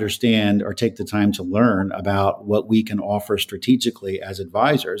going to understand or take the time to learn about what we can offer strategically as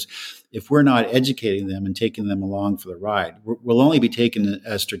advisors if we're not educating them and taking them along for the ride. We'll only be taken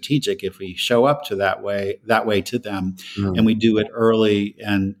as strategic if we show up to that way to them, and we do it early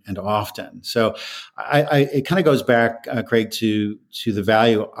and often. So it kind of goes back, Craig, to the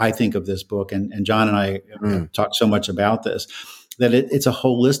value, I think, of this book, and John and I have talked so much about this, that it's a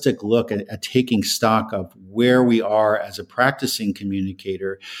holistic look at taking stock of where we are as a practicing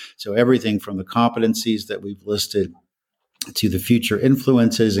communicator. So everything from the competencies that we've listed to the future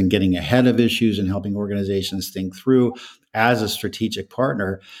influences and getting ahead of issues and helping organizations think through as a strategic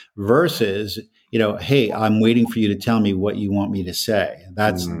partner versus, hey, I'm waiting for you to tell me what you want me to say.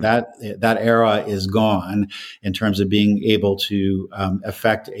 That era is gone in terms of being able to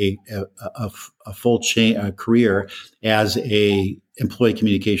affect a full chain career as a employee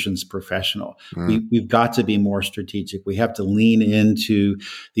communications professional. We've got to be more strategic. We have to lean into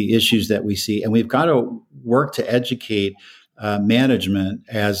the issues that we see, and we've got to work to educate management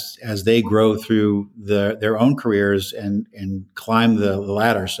as they grow through their own careers and climb the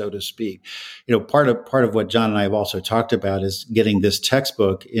ladder, so to speak. Part of what John and I have also talked about is getting this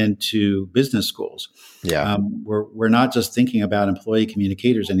textbook into business schools. Yeah, we're not just thinking about employee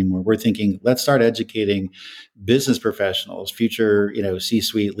communicators anymore. We're thinking, let's start educating business professionals, future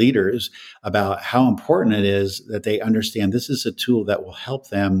C-suite leaders, about how important it is that they understand this is a tool that will help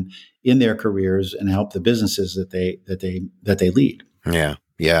them in their careers and help the businesses that they lead. Yeah,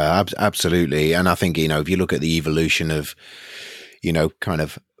 absolutely. And I think if you look at the evolution of kind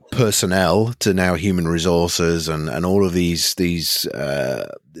of personnel to now human resources and all of these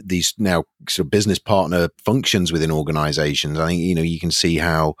now sort of business partner functions within organizations. I think, you can see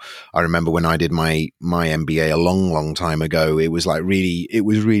how I remember when I did my MBA a long time ago, it was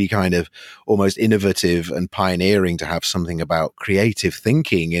really kind of almost innovative and pioneering to have something about creative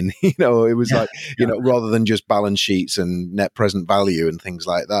thinking. And, it was rather than just balance sheets and net present value and things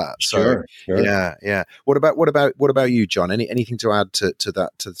like that. Sure. Yeah. What about you, John? Anything to add to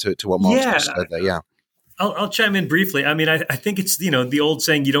that, to what Mark just said there? Yeah. I'll chime in briefly. I mean, I think it's, the old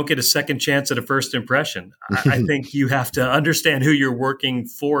saying, you don't get a second chance at a first impression. I think you have to understand who you're working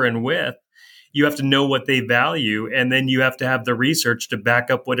for and with. You have to know what they value, and then you have to have the research to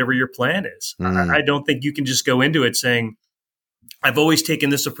back up whatever your plan is. I don't think you can just go into it saying, I've always taken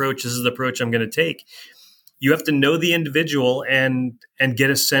this approach. This is the approach I'm going to take. You have to know the individual and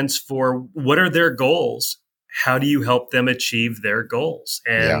get a sense for what are their goals. How do you help them achieve their goals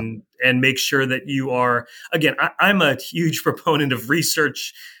and make sure that you are, again, I'm a huge proponent of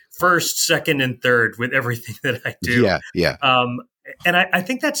research first, second, and third with everything that I do. Yeah. And I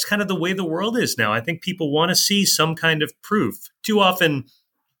think that's kind of the way the world is now. I think people want to see some kind of proof. Too often,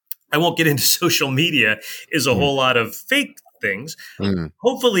 I won't get into social media, is a whole lot of fake things.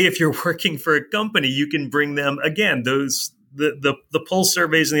 Hopefully, if you're working for a company, you can bring them, again, the pulse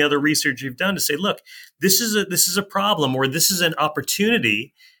surveys and the other research you've done to say, look, this is a problem, or this is an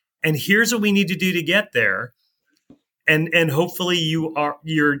opportunity, and here's what we need to do to get there. And hopefully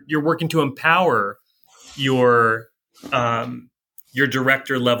you're working to empower your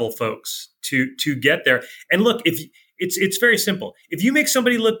director level folks to get there. And look, if it's very simple. If you make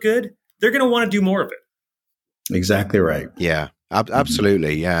somebody look good, they're going to want to do more of it. Exactly right. Yeah.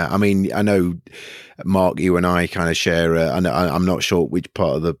 Absolutely, yeah. I mean, I know, Mark, you and I kind of share. I'm not sure which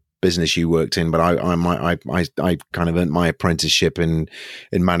part of the business you worked in, but I kind of earned my apprenticeship in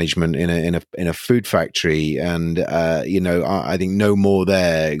management in a food factory, and I think no more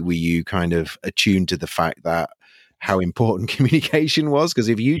there were you kind of attuned to the fact that how important communication was, because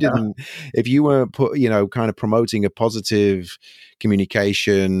if you weren't kind of promoting a positive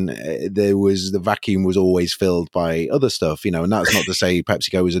communication, the vacuum was always filled by other stuff, and that's not to say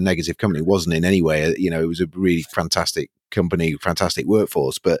PepsiCo was a negative company. It wasn't in any way. It was a really fantastic company, fantastic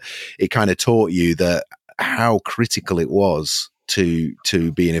workforce, but it kind of taught you that how critical it was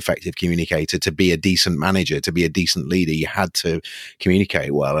to be an effective communicator, to be a decent manager, to be a decent leader. You had to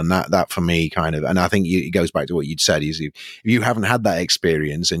communicate well. And that for me kind of, and I think it goes back to what you'd said, is if you haven't had that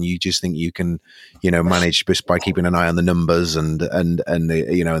experience and you just think you can, manage just by keeping an eye on the numbers and the, and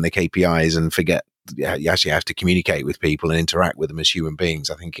the KPIs and forget you actually have to communicate with people and interact with them as human beings.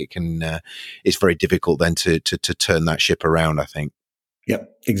 I think it's very difficult then to turn that ship around, I think. Yep,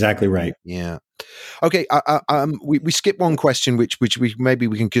 exactly right. Yeah. Okay. We skipped one question, which we maybe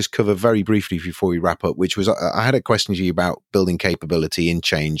we can just cover very briefly before we wrap up. Which was, I had a question to you about building capability in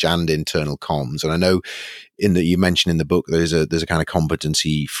change and internal comms, and I know you mentioned in the book there's a kind of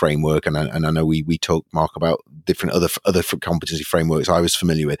competency framework, and I know we talked, Mark, about different other competency frameworks I was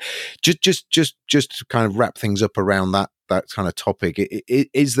familiar with. Just to kind of wrap things up around that kind of topic,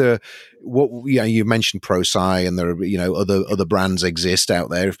 is there what you mentioned ProSci, and there are other brands exist out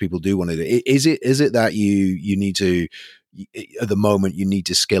there if people do want to do it. Is it that you need to, at the moment, you need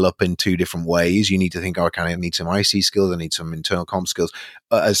to skill up in two different ways? You need to think, I need some IC skills, I need some internal comm skills,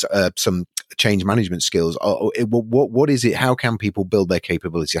 as some change management skills. What is it? How can people build their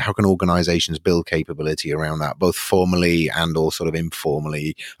capability? How can organizations build capability around that, both formally and or sort of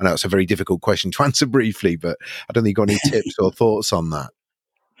informally? I know it's a very difficult question to answer briefly, but I don't think you've got any tips or thoughts on that.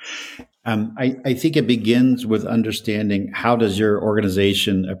 I think it begins with understanding, how does your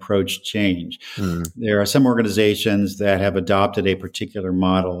organization approach change? There are some organizations that have adopted a particular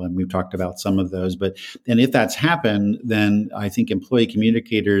model, and we've talked about some of those. And if that's happened, then I think employee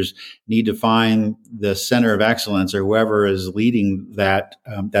communicators need to find the center of excellence, or whoever is leading that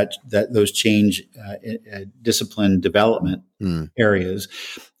those change discipline development areas,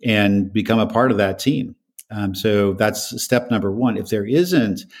 and become a part of that team. So that's step number one. If there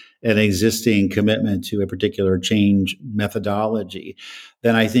isn't an existing commitment to a particular change methodology,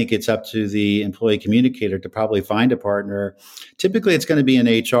 then I think it's up to the employee communicator to probably find a partner. Typically, it's going to be in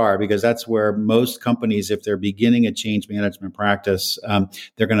HR, because that's where most companies, if they're beginning a change management practice,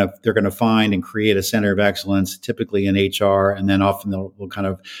 they're going to find and create a center of excellence, typically in HR, and then often they'll kind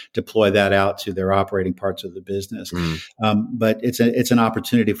of deploy that out to their operating parts of the business. But it's an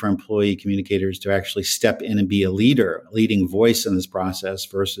opportunity for employee communicators to actually step in and be a leading voice in this process,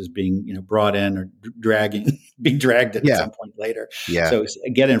 versus being brought in or being dragged in at some point later. Yeah. So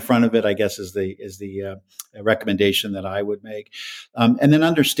get in front of it, I guess, is the recommendation that I would make, and then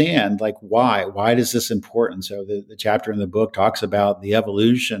understand why is this important. So the chapter in the book talks about the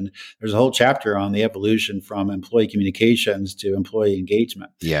evolution. There's a whole chapter on the evolution from employee communications to employee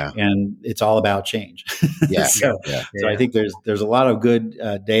engagement. Yeah, and it's all about change. Yeah. So I think there's a lot of good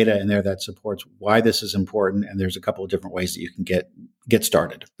data in there that supports why this is important, and there's a couple of different ways that you can get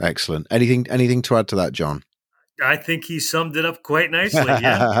started. Excellent. Anything to add to that, John? I think he summed it up quite nicely.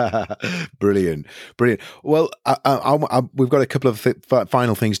 Yeah. Brilliant. Well, we've got a couple of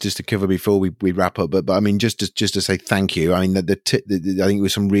final things just to cover before we wrap up. But I mean, just to say thank you. I mean, I think it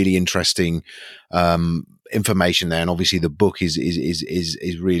was some really interesting information there, and obviously the book is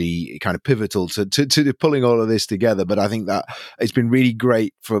really kind of pivotal to pulling all of this together. But I think that it's been really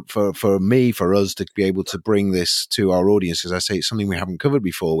great for us to be able to bring this to our audience, because I say it's something we haven't covered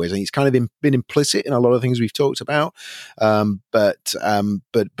before. Whereas it's kind of been implicit in a lot of things we've talked about, but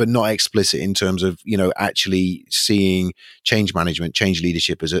not explicit in terms of actually seeing change management, change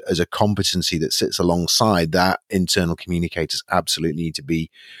leadership as a competency that sits alongside that internal communicators absolutely need to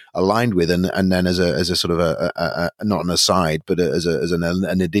be aligned with, and then as a sort of a not an aside, but as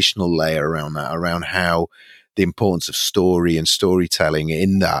an additional layer around that, around how the importance of story and storytelling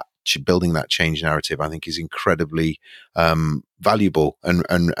in that building that change narrative, I think is incredibly valuable and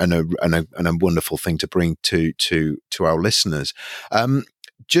a wonderful thing to bring to our listeners.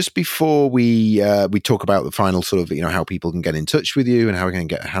 Just before we talk about the final sort of how people can get in touch with you and how we can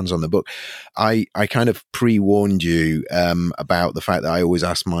get hands on the book, I kind of pre-warned you about the fact that I always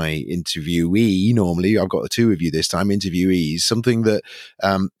ask my interviewee, normally I've got the two of you this time, interviewees, something that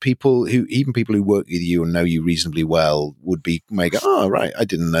people who work with you and know you reasonably well may go, oh right, I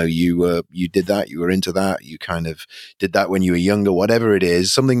didn't know you did that, you were into that, you kind of did that when you were younger, whatever it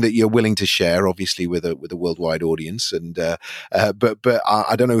is, something that you're willing to share, obviously with a worldwide audience, and but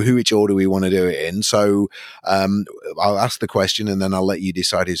I don't know which order we want to do it in. So I'll ask the question and then I'll let you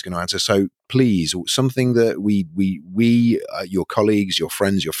decide who's going to answer. So please, something that we your colleagues, your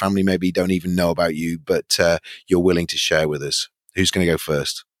friends, your family maybe don't even know about you, but you're willing to share with us. Who's going to go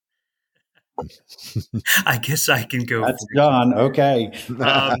first? I guess I can go. That's John. Okay.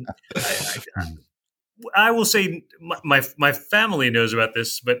 I will say my family knows about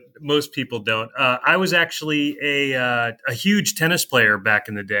this, but most people don't. I was actually a huge tennis player back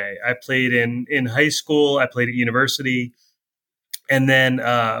in the day. I played in high school. I played at university, and then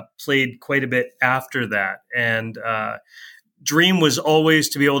played quite a bit after that. And dream was always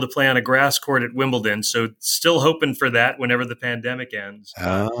to be able to play on a grass court at Wimbledon. So still hoping for that whenever the pandemic ends.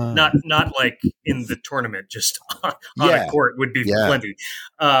 Not like in the tournament, just on a court would be plenty.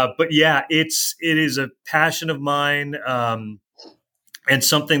 But yeah, it is a passion of mine, and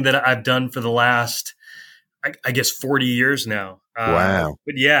something that I've done for the last, I guess, 40 years now. Wow.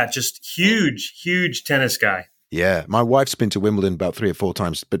 But yeah, just huge tennis guy. Yeah, my wife's been to Wimbledon about 3 or 4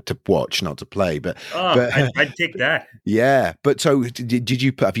 times, but to watch, not to play. But I'd take that. Yeah, but so did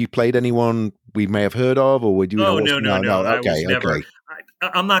you? Have you played anyone we may have heard of, or would you? Oh no. Okay, okay.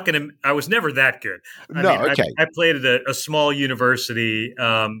 I'm not going to. I was never that good. I played at a small university,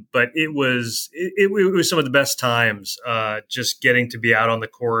 but it was some of the best times. Just getting to be out on the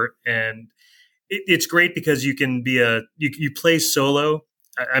court, and it's great because you can be you play solo.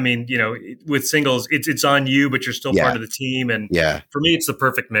 I mean, with singles, it's on you, but you're still part of the team. And for me, it's the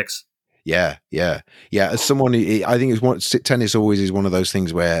perfect mix. Yeah. As someone, I think tennis always is one of those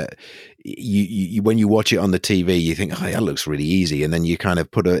things where you when you watch it on the TV, you think, oh, that looks really easy, and then you kind of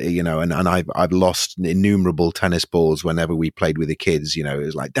put and I've lost innumerable tennis balls whenever we played with the kids. It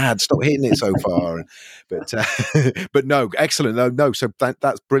was like, Dad, stop hitting it so far. But no, excellent. No. So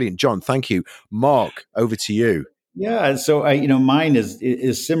that's brilliant, John. Thank you, Mark. Over to you. Yeah, so mine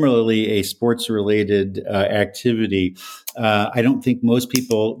is similarly a sports related activity. I don't think most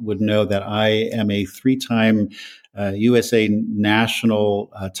people would know that I am a 3-time USA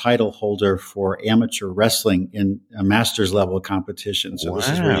national title holder for amateur wrestling in a master's level competition. So This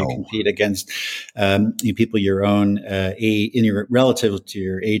is where you compete against people your own in your relative to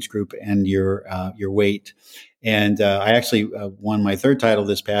your age group and your weight. And I actually won my 3rd title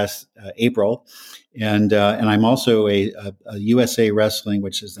this past April. And I'm also a USA Wrestling,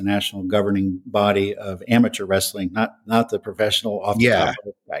 which is the national governing body of amateur wrestling, not the professional off the top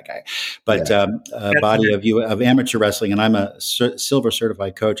of that guy, but body of amateur wrestling. And I'm a silver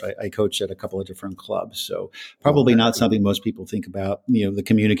certified coach. I coach at a couple of different clubs, so probably not something most people think about. The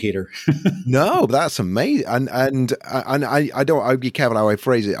communicator. No, that's amazing. And I'd be careful how I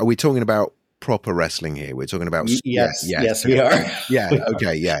phrase it. Are we talking about proper wrestling here. We're talking about yes, we are. Yeah.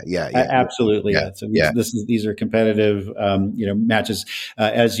 Okay. Yeah. Absolutely. Yeah. So these are competitive, matches,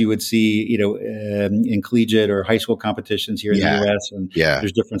 as you would see, in collegiate or high school competitions here in the U.S. And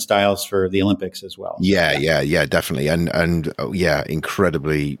there's different styles for the Olympics as well. Yeah, definitely, and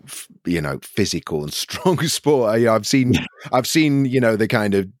incredibly, physical and strong sport. I've seen the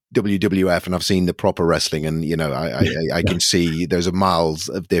kind of WWF, and I've seen the proper wrestling, and I can see there's a miles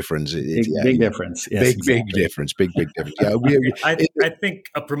of difference. Big difference. Yes, big difference. Big difference. Yeah, I think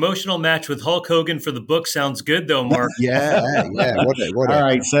a promotional match with Hulk Hogan for the book sounds good, though, Mark. Yeah. All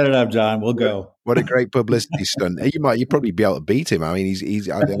right, set it up, John. We'll go. What a great publicity stunt! You'd probably be able to beat him. I mean, he's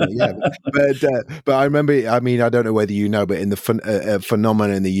I don't know, yeah. But I remember. I mean, I don't know whether you know, but in the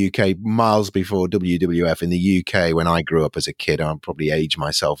phenomenon in the UK, miles before WWF in the UK, when I grew up as a kid, I'll probably age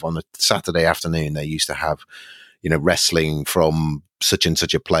myself. On a Saturday afternoon, they used to have, wrestling from such and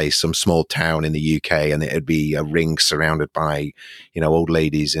such a place, some small town in the UK, and it'd be a ring surrounded by, old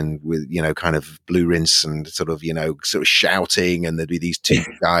ladies and with, kind of blue rinse and sort of shouting, and there'd be these two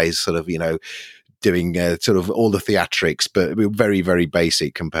guys sort of, doing sort of all the theatrics, but very, very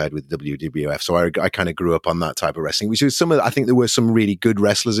basic compared with WWF. So I kind of grew up on that type of wrestling, which was I think there were some really good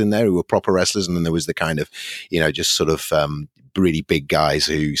wrestlers in there who were proper wrestlers. And then there was the kind of, just sort of, really big guys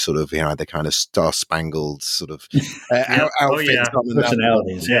who sort of, had the kind of star-spangled sort of outfits.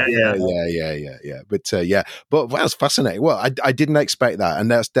 Personalities. Yeah. But that's fascinating. Well, I didn't expect that, and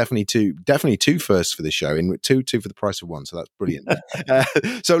that's definitely two firsts for the show, and two for the price of one. So that's brilliant.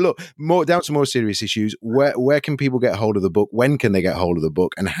 So look, down to more serious issues. Where can people get hold of the book? When can they get hold of the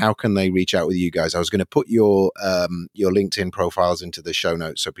book? And how can they reach out with you guys? I was going to put your LinkedIn profiles into the show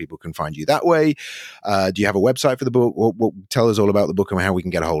notes so people can find you that way. Do you have a website for the book? Tell us all about the book and how we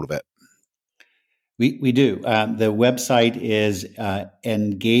can get a hold of it. We do. The website is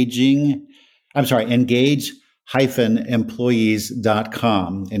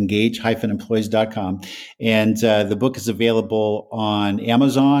engage-employees.com, engage-employees.com. And the book is available on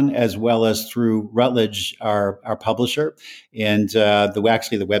Amazon as well as through Routledge, our publisher. And the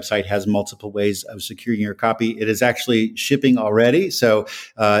website has multiple ways of securing your copy. It is actually shipping already. So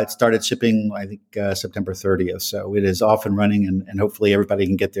it started shipping, I think, September 30th. So it is off and running, and hopefully everybody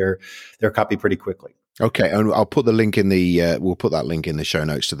can get their copy pretty quickly. Okay, and I'll put the link in the we'll put that link in the show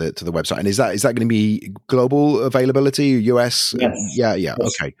notes to the website. And is that going to be global availability, US? Yes. Yeah. Yes.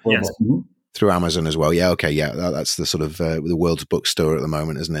 Okay. Yes. Mm-hmm. Through Amazon as well. Yeah. Okay. Yeah. That's the sort of the world's bookstore at the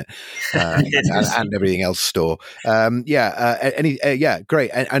moment, isn't it? And everything else store. Great.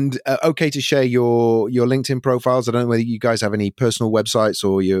 And okay to share your LinkedIn profiles. I don't know whether you guys have any personal websites,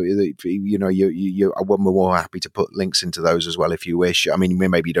 or you're more happy to put links into those as well if you wish. I mean,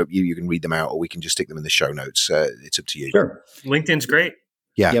 maybe you can read them out, or we can just stick them in the show notes. It's up to you. Sure. LinkedIn's great.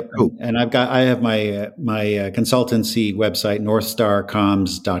 Yeah. Yep. Cool. And I have my consultancy website,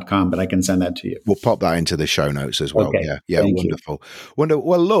 northstarcomms.com, but I can send that to you. We'll pop that into the show notes as well. Okay. Yeah. Thank Wonderful.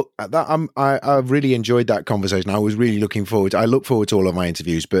 Well, look, I've really enjoyed that conversation. I was really looking forward. I look forward to all of my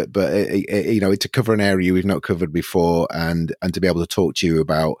interviews, but to cover an area we've not covered before, and to be able to talk to you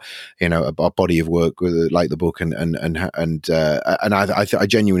about a body of work like the book, and I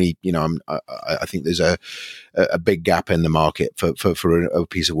genuinely, I think there's a big gap in the market for a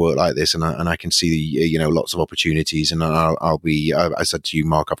piece of work like this, and I can see lots of opportunities, and I said to you,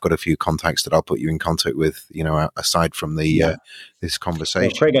 Mark, I've got a few contacts that I'll put you in contact with, aside from the this conversation.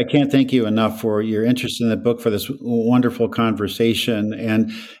 Well, Craig, I can't thank you enough for your interest in the book, for this wonderful conversation,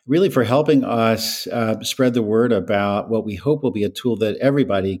 and really for helping us spread the word about what we hope will be a tool that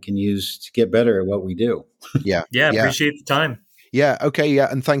everybody can use to get better at what we do. Yeah. Appreciate the time. Yeah. Okay.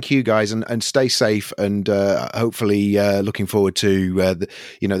 Yeah. And thank you guys, and stay safe, and hopefully looking forward to the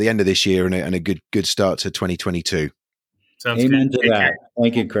end of this year and a good start to 2022. Sounds Amen good. to that.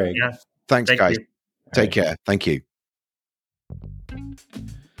 Thank you, Craig. Yeah. Thanks, guys. You. Take care. Thank you.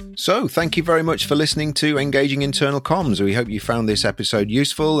 So, thank you very much for listening to Engaging Internal Comms. We hope you found this episode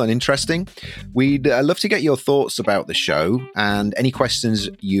useful and interesting. We'd love to get your thoughts about the show, and any questions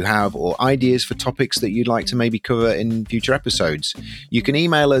you have or ideas for topics that you'd like to maybe cover in future episodes. You can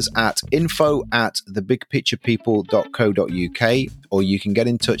email us at info@thebigpicturepeople.co.uk, or you can get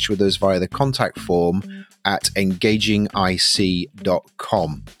in touch with us via the contact form at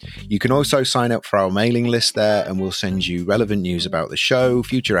engagingic.com. You can also sign up for our mailing list there, and we'll send you relevant news about the show,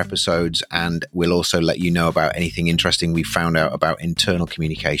 future episodes, and we'll also let you know about anything interesting we found out about internal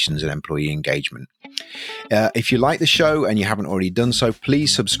communications and employee engagement. If you like the show and you haven't already done so,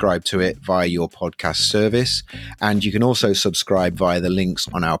 please subscribe to it via your podcast service. And you can also subscribe via the links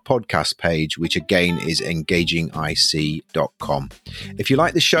on our podcast page, which again is engagingic.com. If you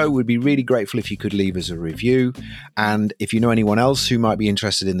like the show, we'd be really grateful if you could leave us a review. And if you know anyone else who might be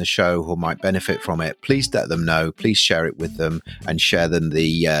interested in the show or might benefit from it, please let them know. Please share it with them and share them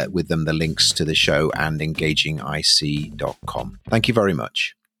with them the links to the show and engagingic.com. Thank you very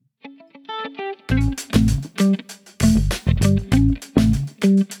much.